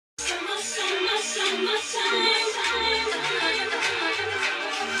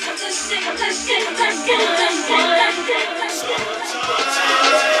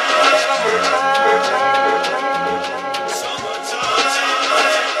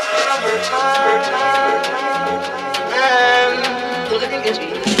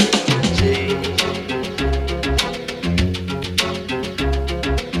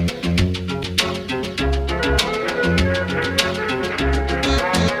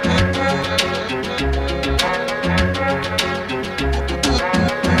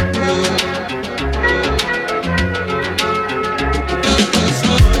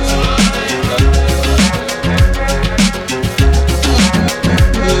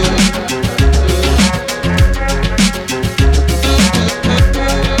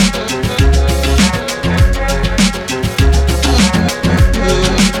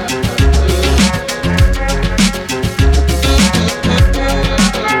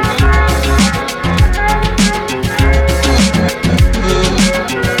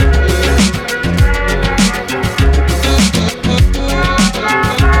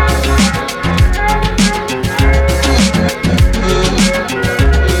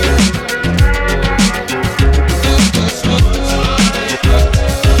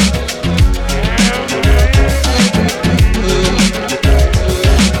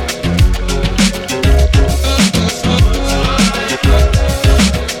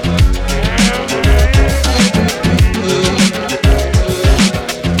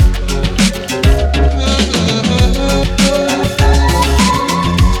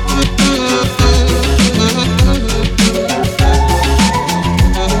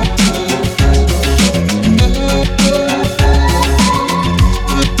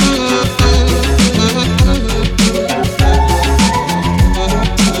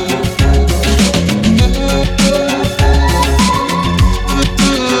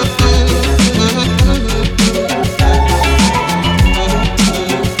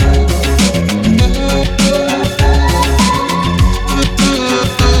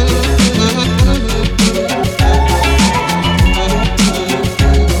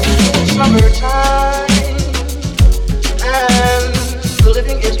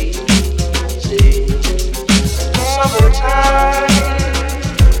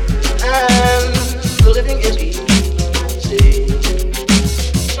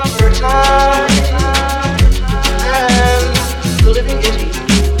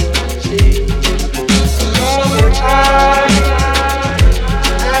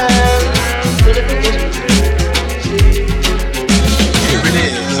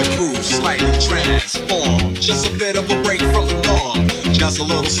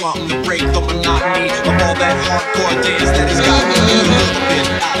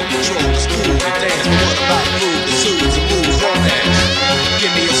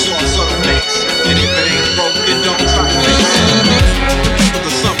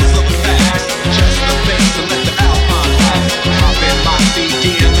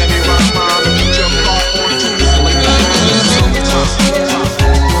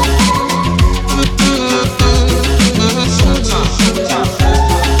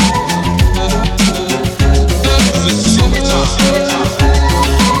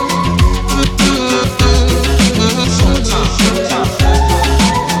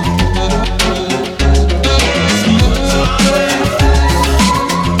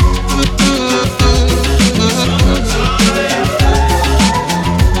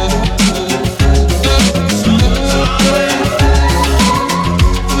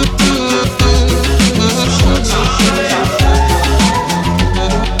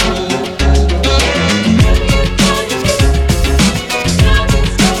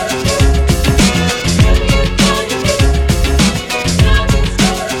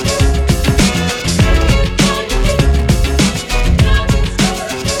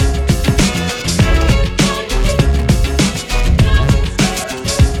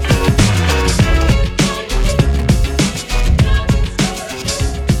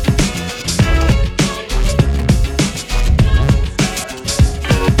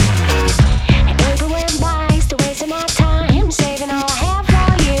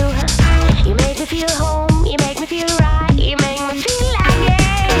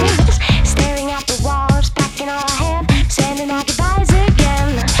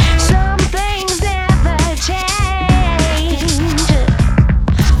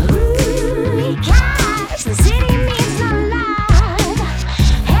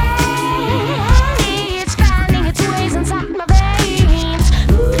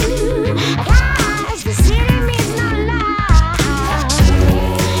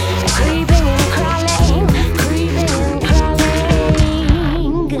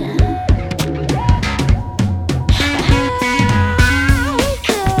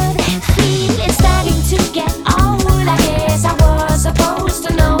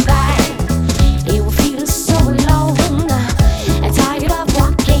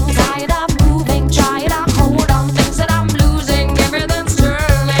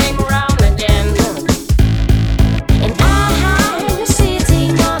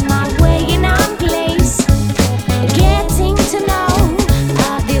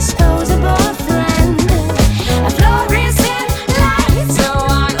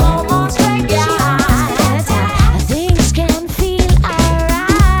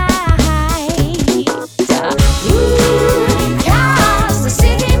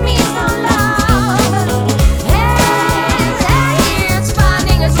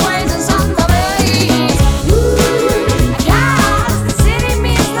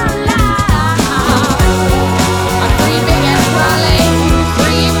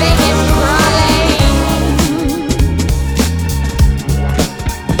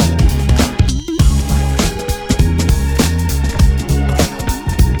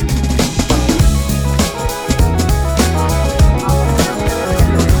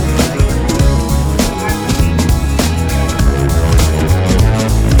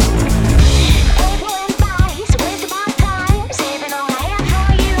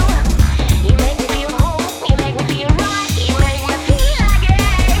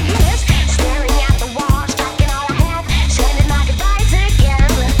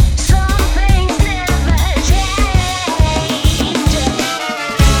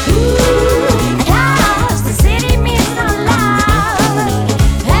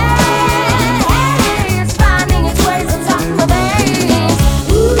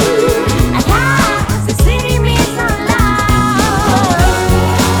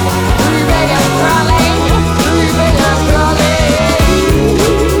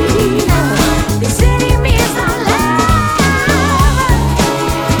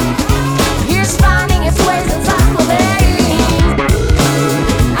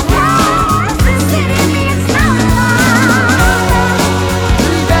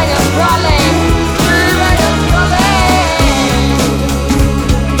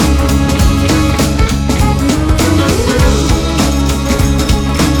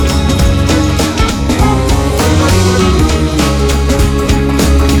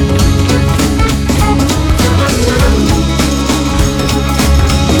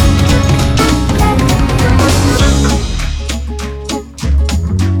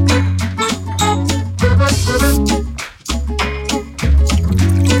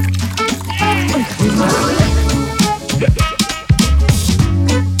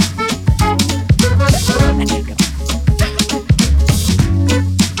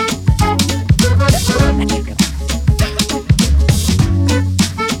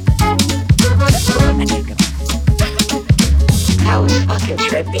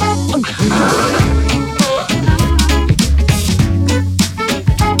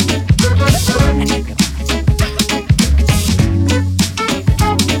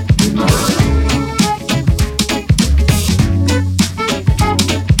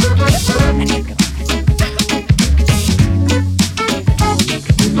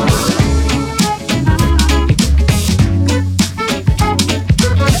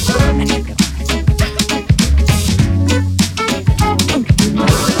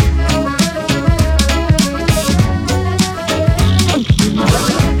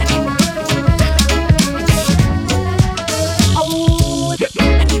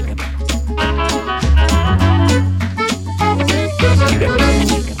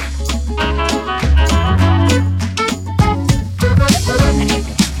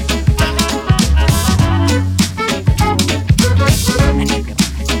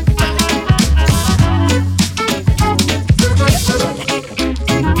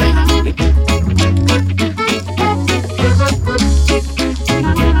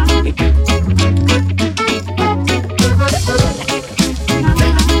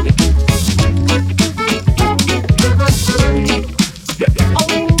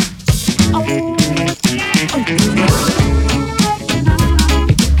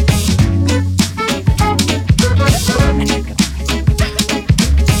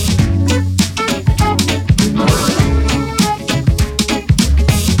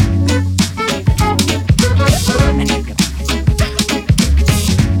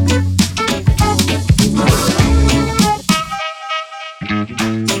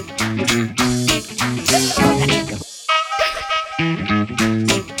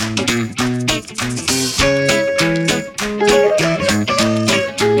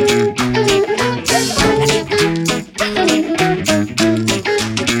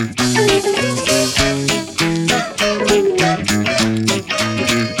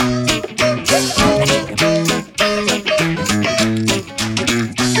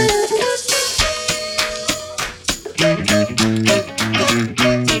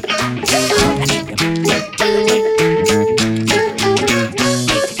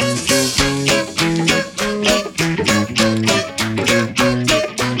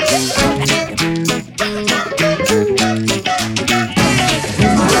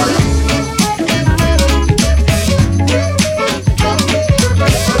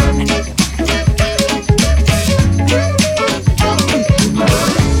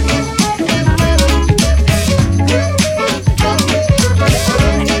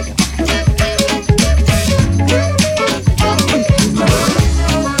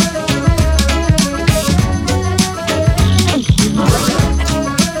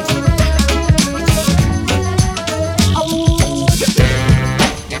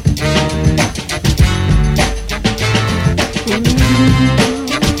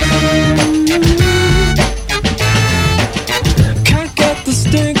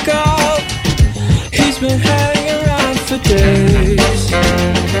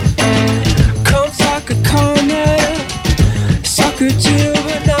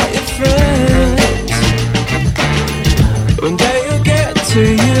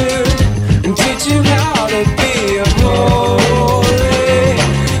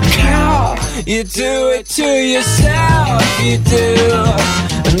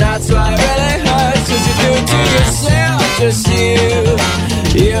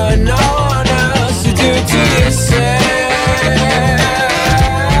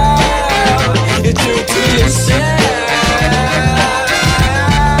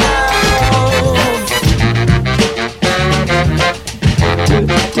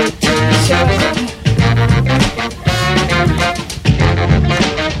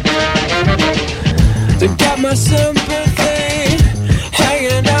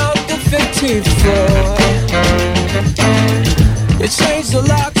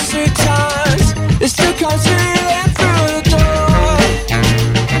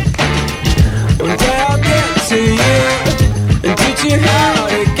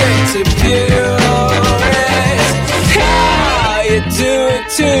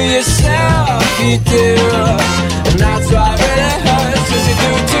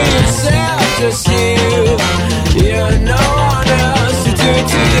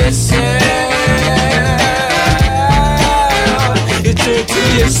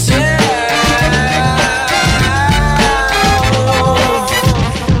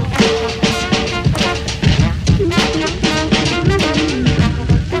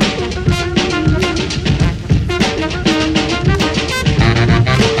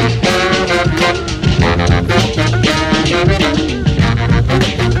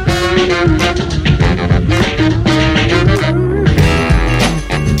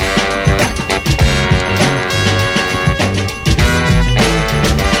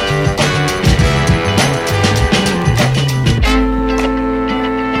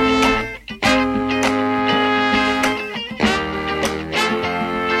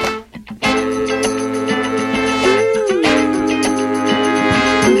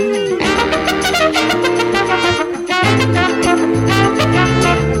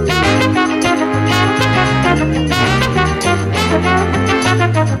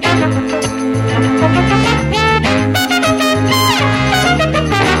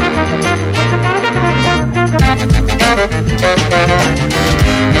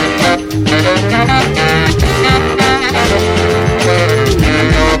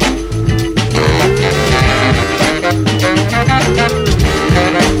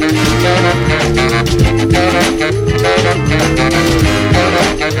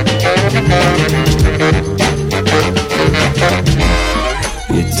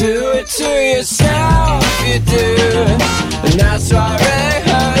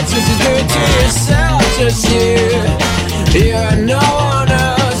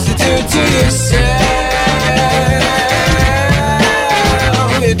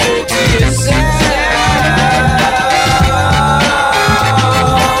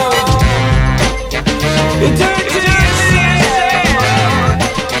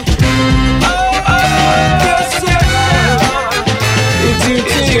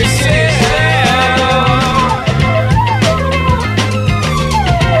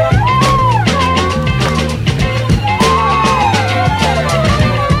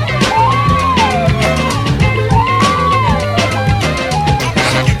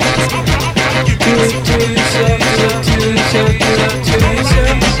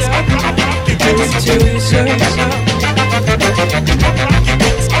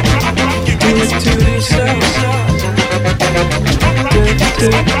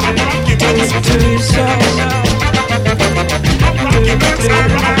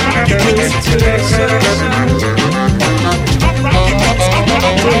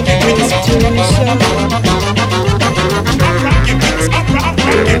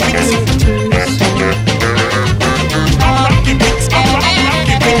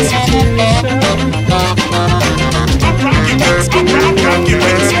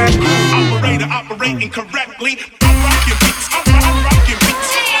Operating correctly. I'm rocking beats. I'm rocking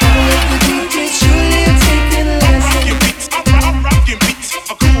beats. I'm rocking beats.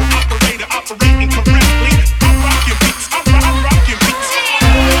 A cool operator operating correctly. I'm rocking beats. I'm rocking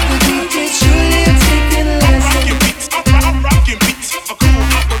beats. I'm rocking beats. A cool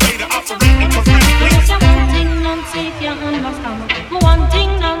operator operating correctly. One thing Nancy can't understand. One thing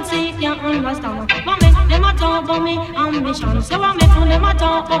Nancy can't understand. What make them a talk about me ambition? So what make them a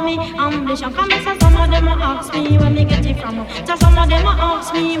talk about me ambition? Come and say some of them a ask me where me get it from. So some of them a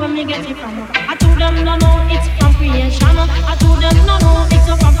ask me where me get it from. I told them no no it's from creation. I told them no no it's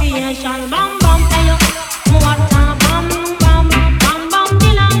from creation. Bam bam hey yo, what a bam bam bam bam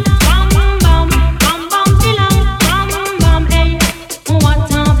dilang. Bam bam bam bam dilang. Bam bam hey,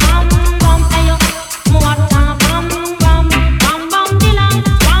 what a bam bam hey yo, what a bam bam bam bam dilang.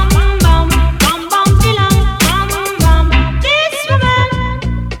 Bam bam bam bam dilang. Bam bam this woman.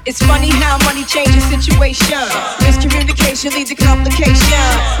 It's funny how money changes situation. Miscommunication leads to complication.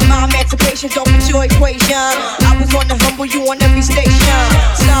 My emancipation don't fit your equation. I was on the humble, you on every station.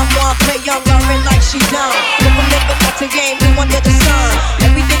 Someone play young, learning like she done. Never remember not to game, you under the sun.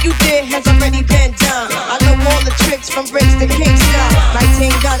 Everything you did has already been done. I know all the tricks from bricks to Kingston.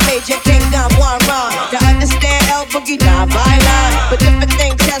 19 gun major, kingdom, one run. To understand El Boogie, not violent. But different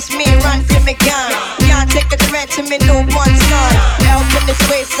things test me, run to me gun. Can't take a threat to me, newborn son. Help in this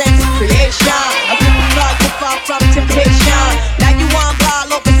way since creation. I put the plug you far from temptation. Now you want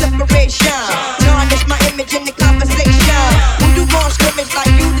ball over separation. Tarnish my image in the conversation. Who you gon' scrimmage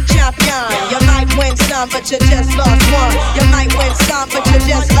like you the champion? You might win some, but you just lost one. You might win some, but you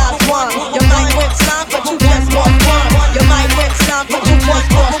just lost one. You might win some, but you just lost one. You might win some, but you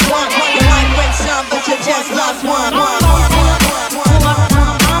just lost one. You might win some, but you just lost one.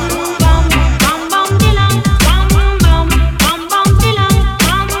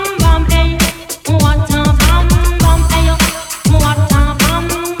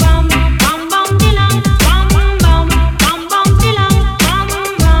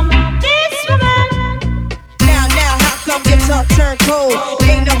 Turn cold.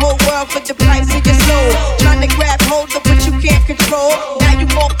 Gain the whole world for the price of your soul. Trying to grab hold of what you can't control. Now you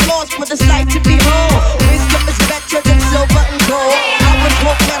more flaws for the sight to behold. Wisdom is better than silver and gold. I was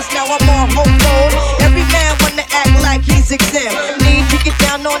hopeless, now I'm more hopeful. Every man wanna act like he's exempt. Need to get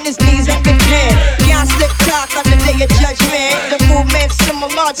down on his knees and repent. Can't slip talk on the day of judgment. The movement's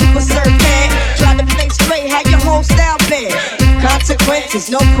similar to a serpent. Try to play straight, how your whole style been. Consequences,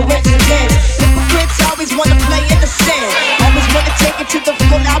 no coincidence. Hypocrites always wanna play innocent. Always wanna take it to the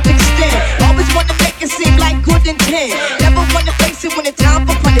full out extent. Always wanna make it seem like good intent. Never wanna face it when it's time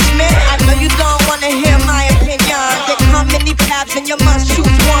for punishment. I know you don't wanna hear my opinion. There come many paths and you must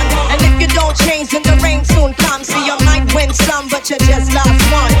choose one. And if you don't change, then the rain soon comes. See, you might win some, but you just lost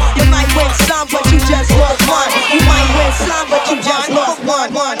one. You might win some, but you just lost one. You might win some, but you just lost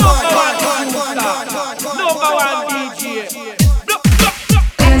one. Number one DJ.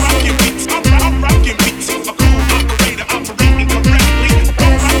 I'm rocking beats. A cool operator operating correctly.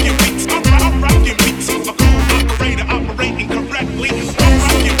 I'm rocking beats. I'm rocking beats. A cool operator operating correctly. I'm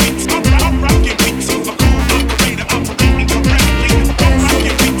rocking beats. I'm rocking beats. A cool operator operating correctly. I'm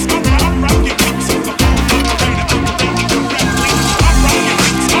rocking beats. I'm rocking beats. A cool operator operating correctly. I'm rocking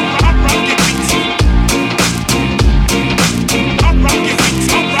beats. I'm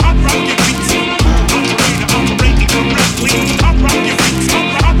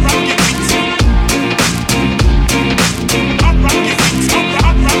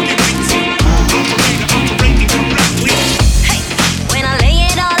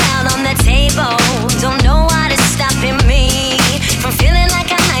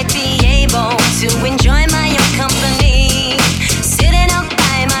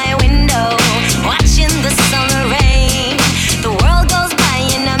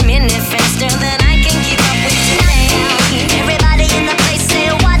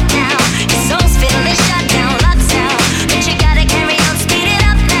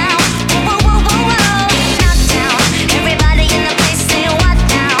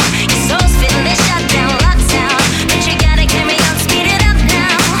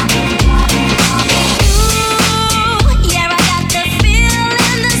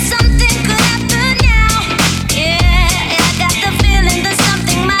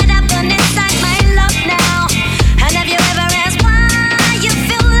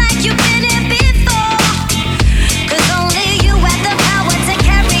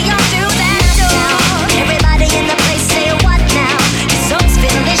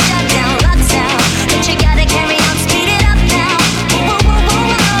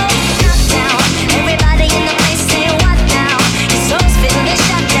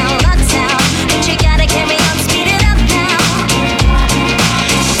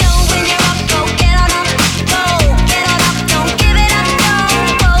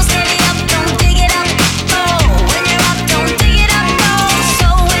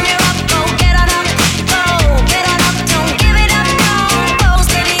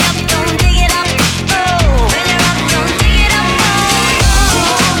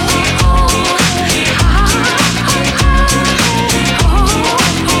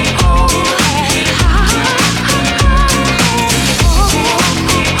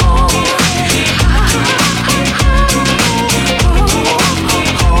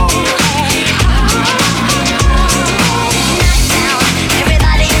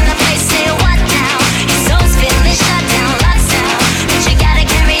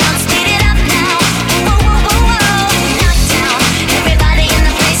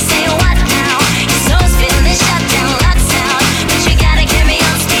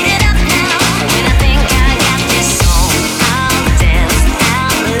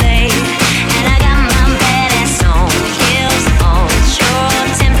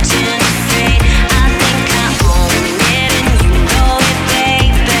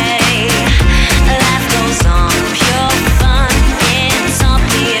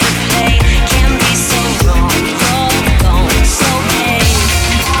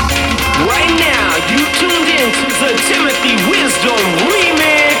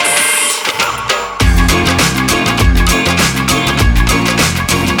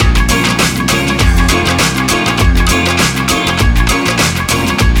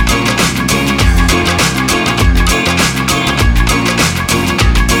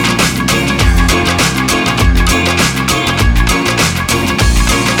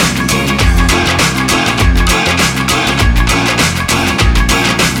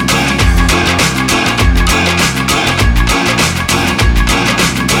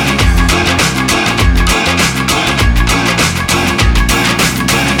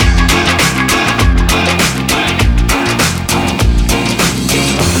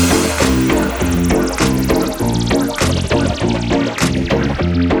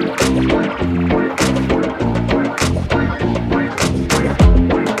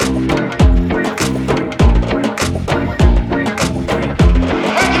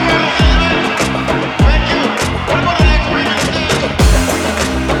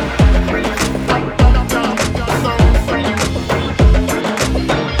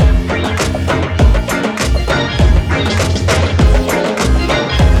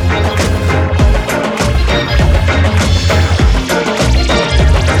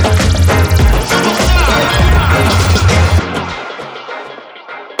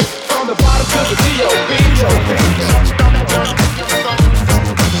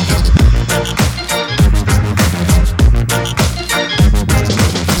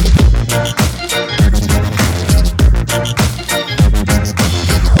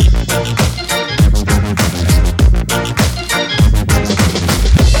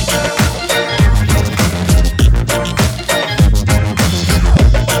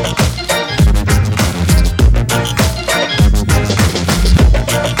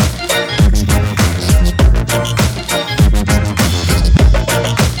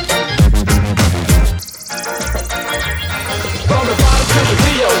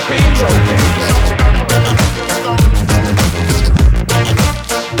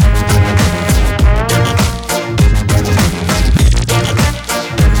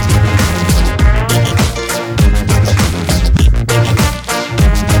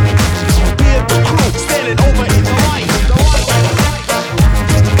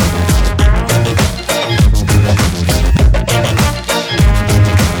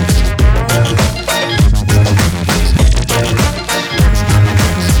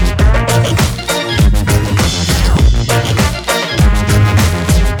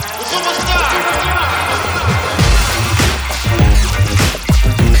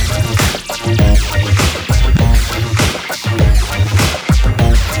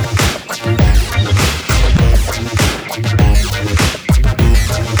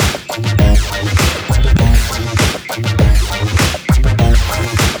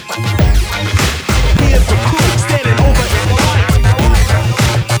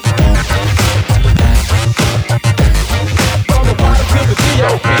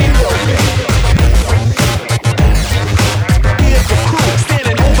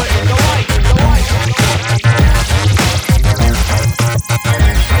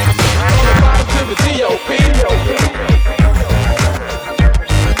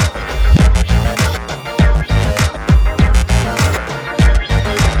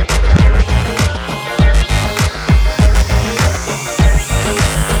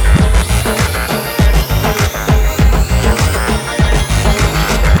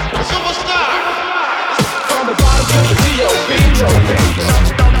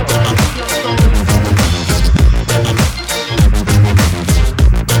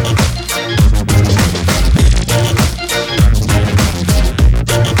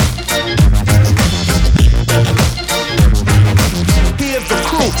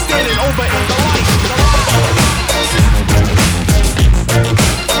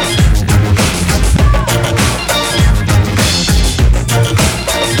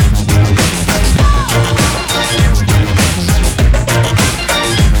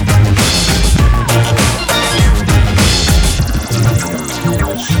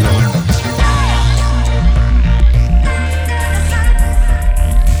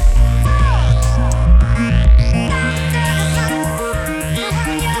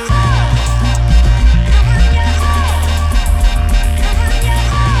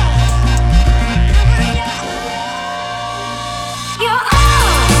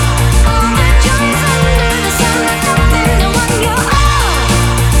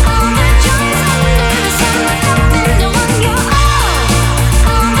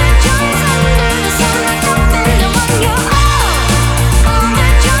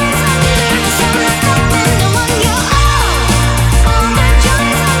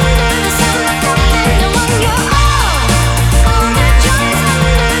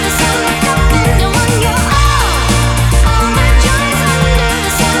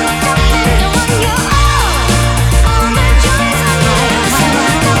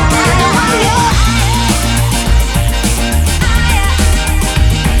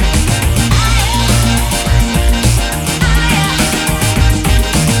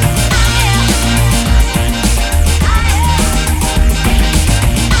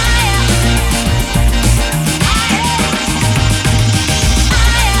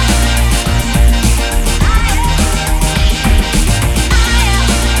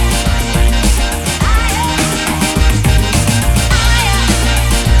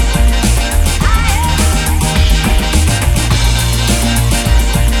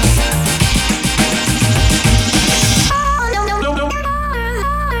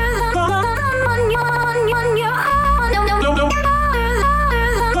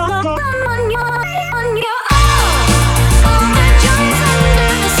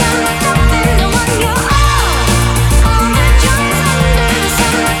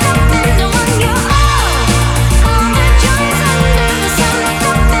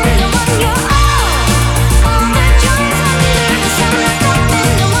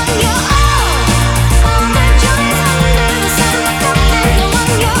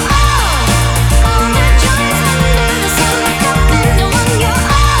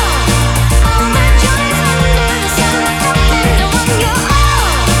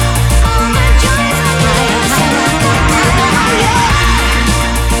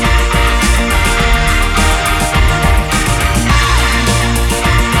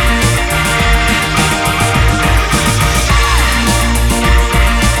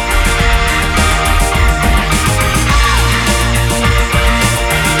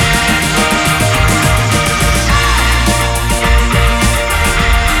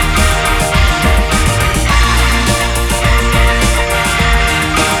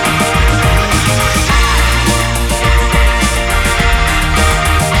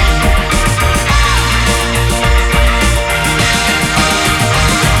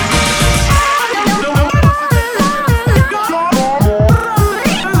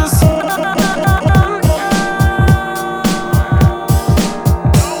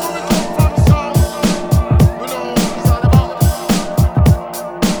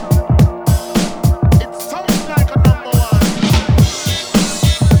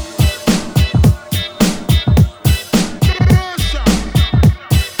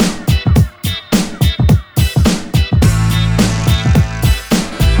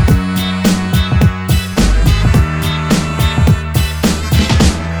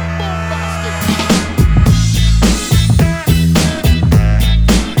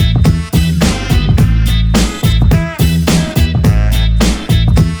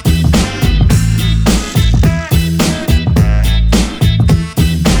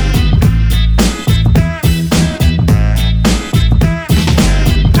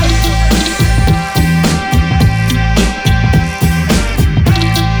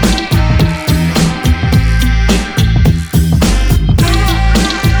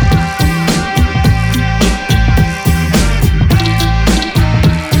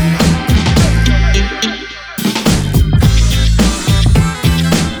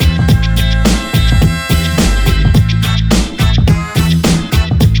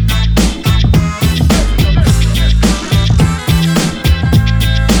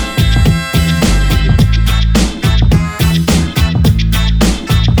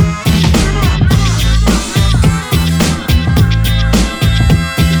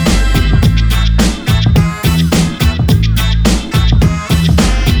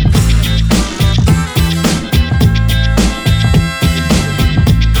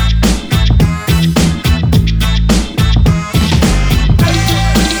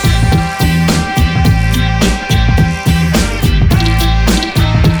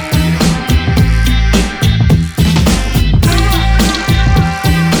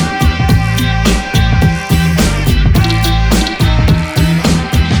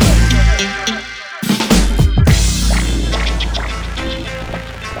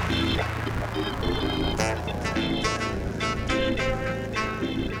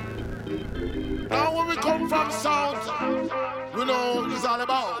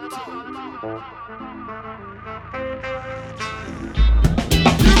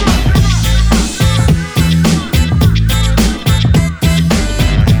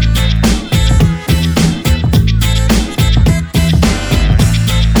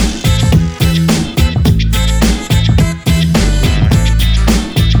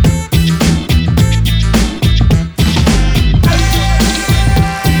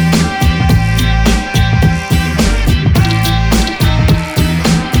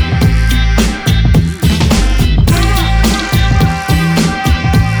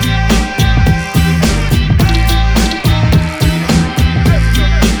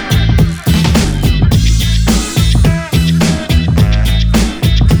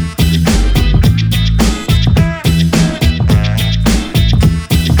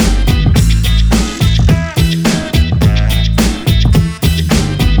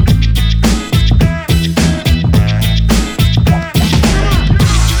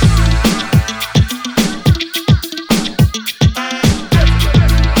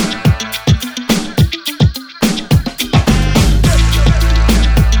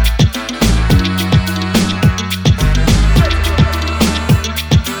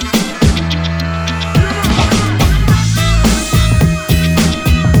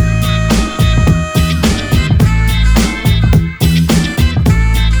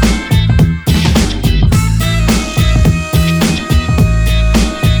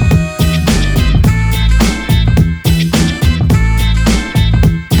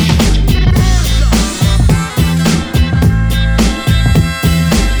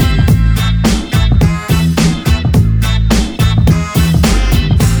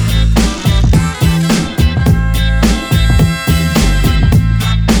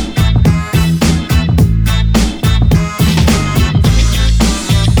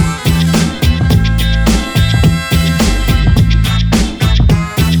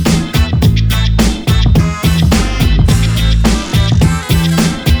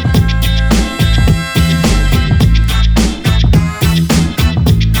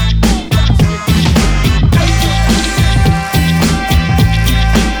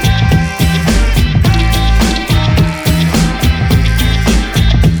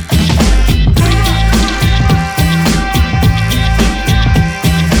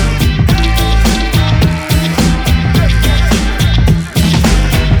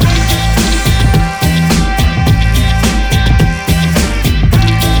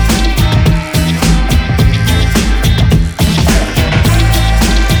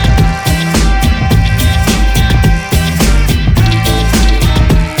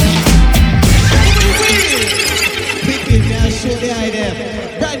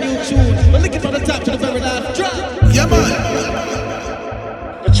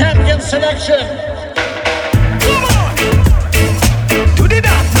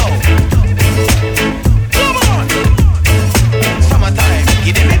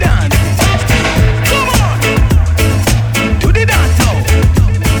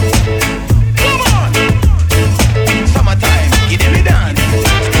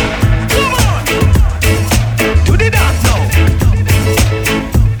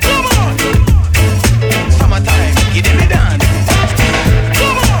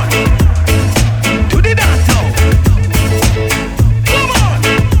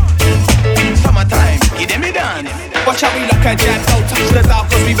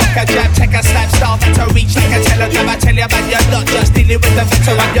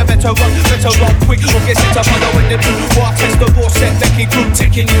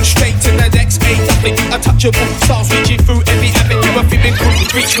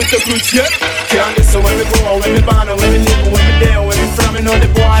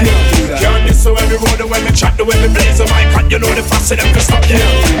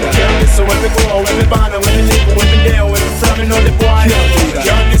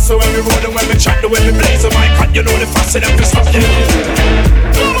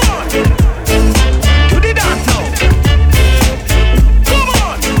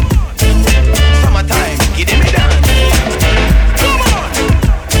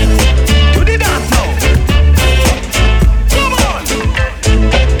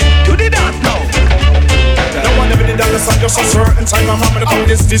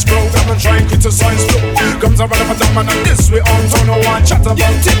This program and try and criticize flow. Comes around up and down man and this we on. So no one chat about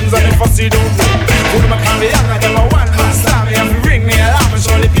things and if I see don't know. Who them a carry on and them a one last time. Me have to ring me alarm and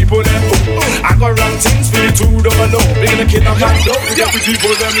show the people them boom. I got run things for the 200. Big in the kid, I'm not dope. Every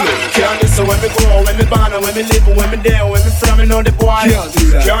people them low. Can't this so when me grow, when me born, when me live, when me there, when me from, you know the boy.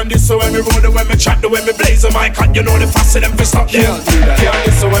 Can't this so when me roll, when me chat, when me blaze on my cut, you know the faster them for stop them. Can't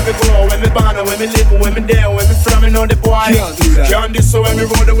this so when me grow, when me born, when me live, when me there, when me from, you know the boy. Can't this so when me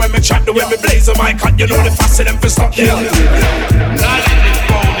roll, when me chat, when me blaze on my cut, you know the faster them for stop them. Knowledge is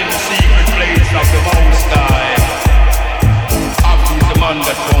found in the secret place of the Most High. Up is the man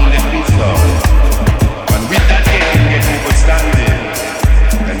that found it himself. And with that getting get understanding,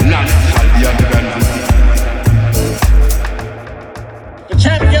 and knowledge shall be undergone. The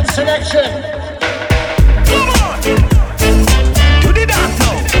champion selection. Come on! To the dance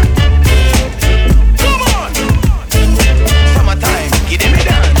now. Come on! Summertime, give them a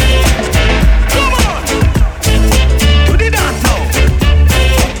dance. Come on! To the dance now.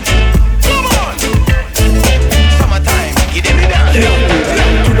 Come on! Summertime, give them a dance.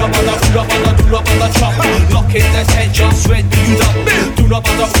 Do not bother, chop. Lock in the tent, just ready you up. Do not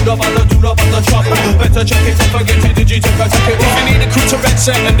bother, chop. Better check it, don't forget it, did you take it? If you need a crew to red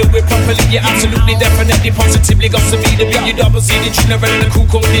set and do it properly, you're absolutely, definitely, positively got to be the B, you double C, the general and the crew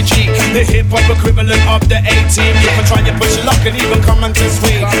called the G. The hip-hop equivalent of the A-team. You can try your push your luck and even come and test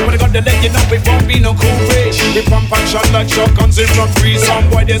me. But I got to let you know it won't be no cool bridge. We pump and shot like shotguns in front free. Some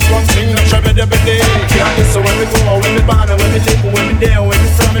boy, there's one thing that you're better believe. Can't this so when we go, when we born, when we live, when we there, when we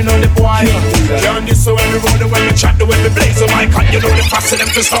from, you know the boy. Can't this so when we roll, when we chat, when we blaze on my cut, you know the faster them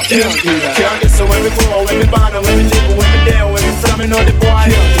to stop them. Can't this so when we go, when we born, when we live, when we there, when we from, you know the boy.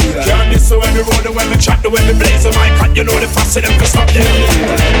 Can't this so when we roll, when we chat, when we blaze on my cut, you know the faster them to stop them.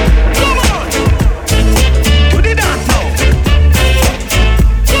 Come on! To the dance now.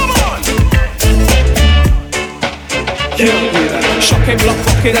 Come on! Shocking, block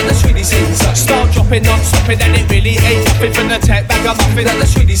rocking and the sweetie sings. Start dropping, not stopping, and it really ain't nothing from the tech bag of muffin and the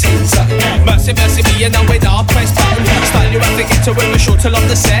sweetie sings. Mercy me, and now with our press button. Style you have to get to when we're short along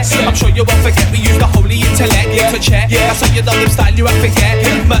the set. I'm sure you won't forget we use the holy intellect to check. That's how you know them style you have to get.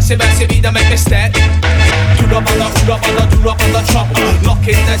 Mercy me, don't make me step. Do not bother, chop. Lock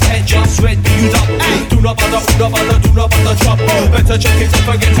in the tent, just ready you up. Do not bother, chop. Better check it,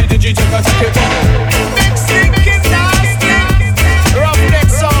 don't forget it, did you take it? Mexican nasty. Rough neck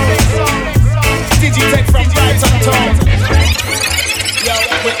song. Digitech from Brighton Town. Yo,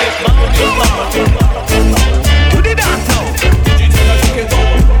 with the bounty.